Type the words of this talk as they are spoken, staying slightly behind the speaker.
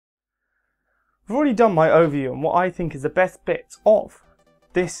I've already done my overview on what I think is the best bits of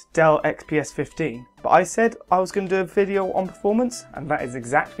this Dell XPS 15, but I said I was going to do a video on performance, and that is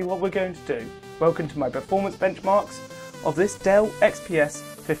exactly what we're going to do. Welcome to my performance benchmarks of this Dell XPS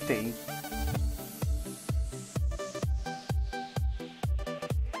 15.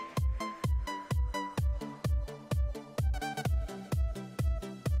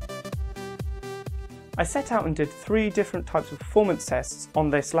 I set out and did 3 different types of performance tests on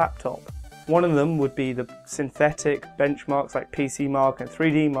this laptop. One of them would be the synthetic benchmarks like PC Mark and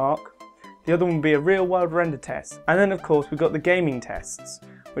 3D Mark. The other one would be a real world render test. And then of course we've got the gaming tests,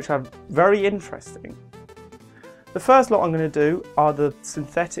 which are very interesting. The first lot I'm going to do are the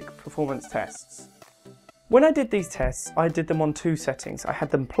synthetic performance tests. When I did these tests, I did them on 2 settings. I had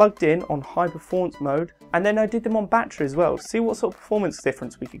them plugged in on high performance mode, and then I did them on battery as well to see what sort of performance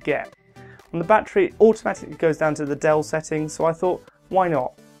difference we could get. On the battery, it automatically goes down to the Dell settings, so I thought, why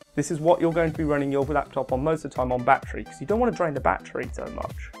not? This is what you're going to be running your laptop on most of the time on battery, because you don't want to drain the battery so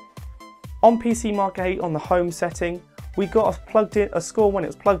much. On PC Mark 8 on the home setting, we got a score when it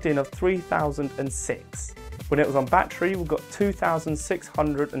was plugged in of 3006. When it was on battery, we got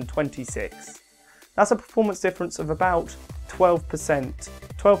 2626. That's a performance difference of about 12%,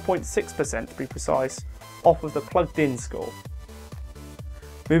 12.6% to be precise, off of the plugged in score.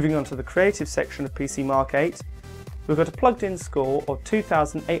 Moving on to the creative section of PC Mark 8, we've got a plugged in score of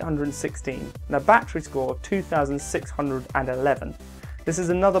 2816 and a battery score of 2611. This is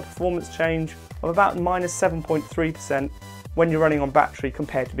another performance change of about minus 7.3% when you're running on battery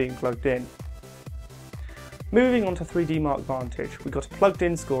compared to being plugged in. Moving on to 3D Mark Vantage, we've got a plugged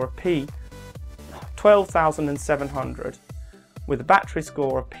in score of P 12,700 with a battery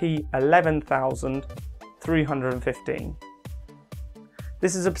score of P 11,315.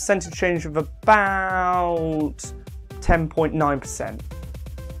 This is a percentage change of about 10.9%.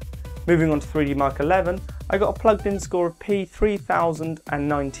 Moving on to 3D Mark 11, I got a plugged in score of P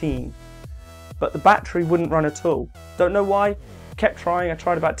 3019, but the battery wouldn't run at all. Don't know why, kept trying, I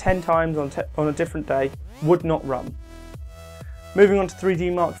tried about 10 times on a different day, would not run. Moving on to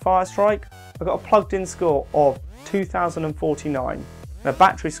 3D Mark Firestrike, I got a plugged in score of 2049 and a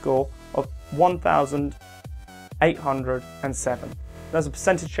battery score of 1807. There's a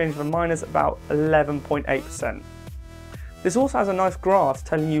percentage change of a minus about 11.8%. This also has a nice graph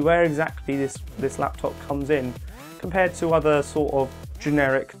telling you where exactly this laptop comes in compared to other sort of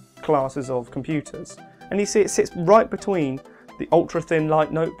generic classes of computers. And you see it sits right between the ultra thin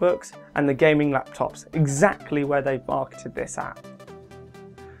light notebooks and the gaming laptops, exactly where they've marketed this at.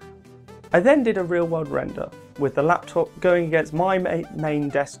 I then did a real world render with the laptop going against my main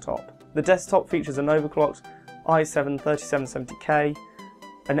desktop. The desktop features an overclocked i7 3770K,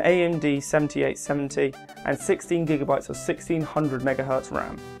 an AMD 7870 and 16GB of 1600 MHz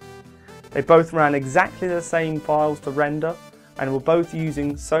RAM. They both ran exactly the same files to render and were both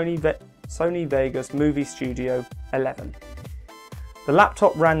using Sony Vegas Movie Studio 11. The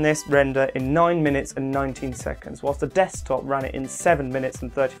laptop ran this render in 9 minutes and 19 seconds, whilst the desktop ran it in 7 minutes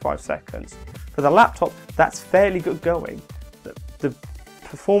and 35 seconds. For the laptop, that's fairly good going. The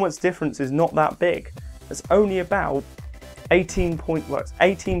performance difference is not that big. It's only about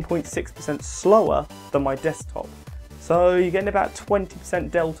 18.6% slower than my desktop. So you're getting about 20%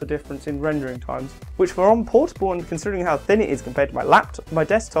 delta difference in rendering times, which for on portable and considering how thin it is compared to my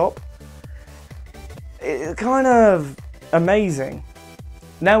desktop, it's kind of amazing.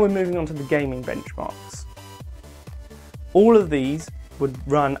 Now we're moving on to the gaming benchmarks. All of these would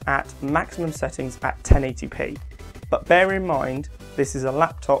run at maximum settings at 1080p, but bear in mind this is a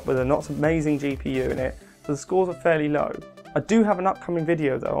laptop with a not amazing GPU in it, so the scores are fairly low. I do have an upcoming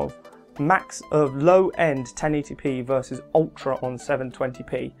video though of low-end 1080p versus ultra on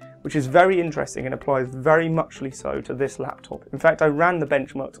 720p, which is very interesting and applies very muchly so to this laptop. In fact, I ran the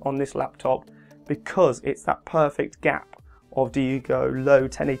benchmarks on this laptop because it's that perfect gap of do you go low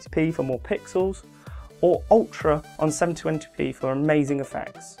 1080p for more pixels or ultra on 720p for amazing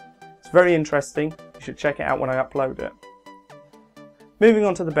effects. It's very interesting, you should check it out when I upload it. Moving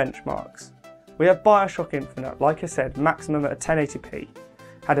on to the benchmarks. We have BioShock Infinite, like I said, maximum at 1080p.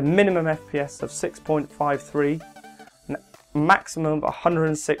 Had a minimum FPS of 6.53, a maximum of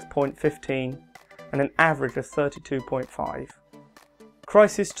 106.15, and an average of 32.5.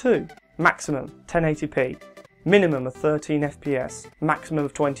 Crysis 2, maximum 1080p, minimum of 13 FPS, maximum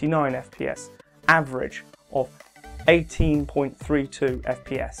of 29 FPS, average of 18.32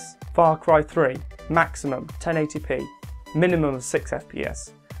 FPS. Far Cry 3, maximum 1080p, minimum of 6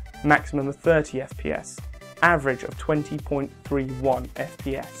 FPS, maximum of 30 FPS, average of 20.31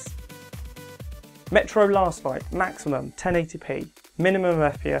 FPS. Metro Last Light, maximum 1080p, minimum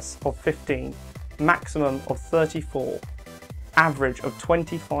FPS of 15, maximum of 34, average of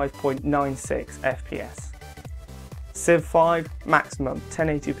 25.96 FPS. Civ 5, maximum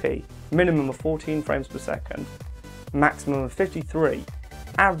 1080p, minimum of 14 frames per second, maximum of 53,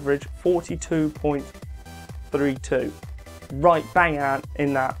 average 42.32. Right bang out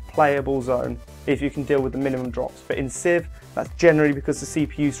in that playable zone if you can deal with the minimum drops. But in Civ, that's generally because the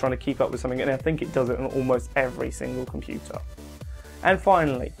CPU's trying to keep up with something, and I think it does it on almost every single computer. And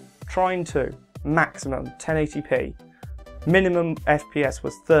finally, Trine 2, maximum 1080p, minimum FPS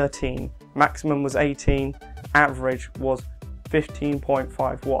was 13, maximum was 18, average was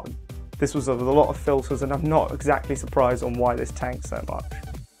 15.51. This was with a lot of filters, and I'm not exactly surprised on why this tanked so much.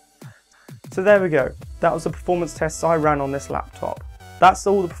 So there we go, that was the performance tests I ran on this laptop. That's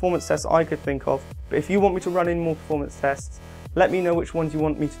all the performance tests I could think of, but if you want me to run in more performance tests, let me know which ones you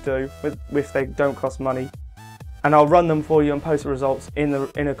want me to do, if they don't cost money, and I'll run them for you and post the results in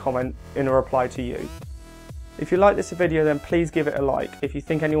a comment, in a reply to you. If you like this video, then please give it a like. If you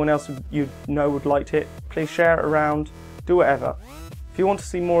think anyone else you know would like it, please share it around, do whatever. If you want to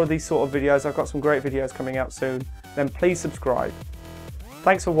see more of these sort of videos, I've got some great videos coming out soon, then please subscribe.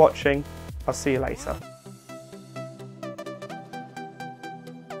 Thanks for watching, I'll see you later.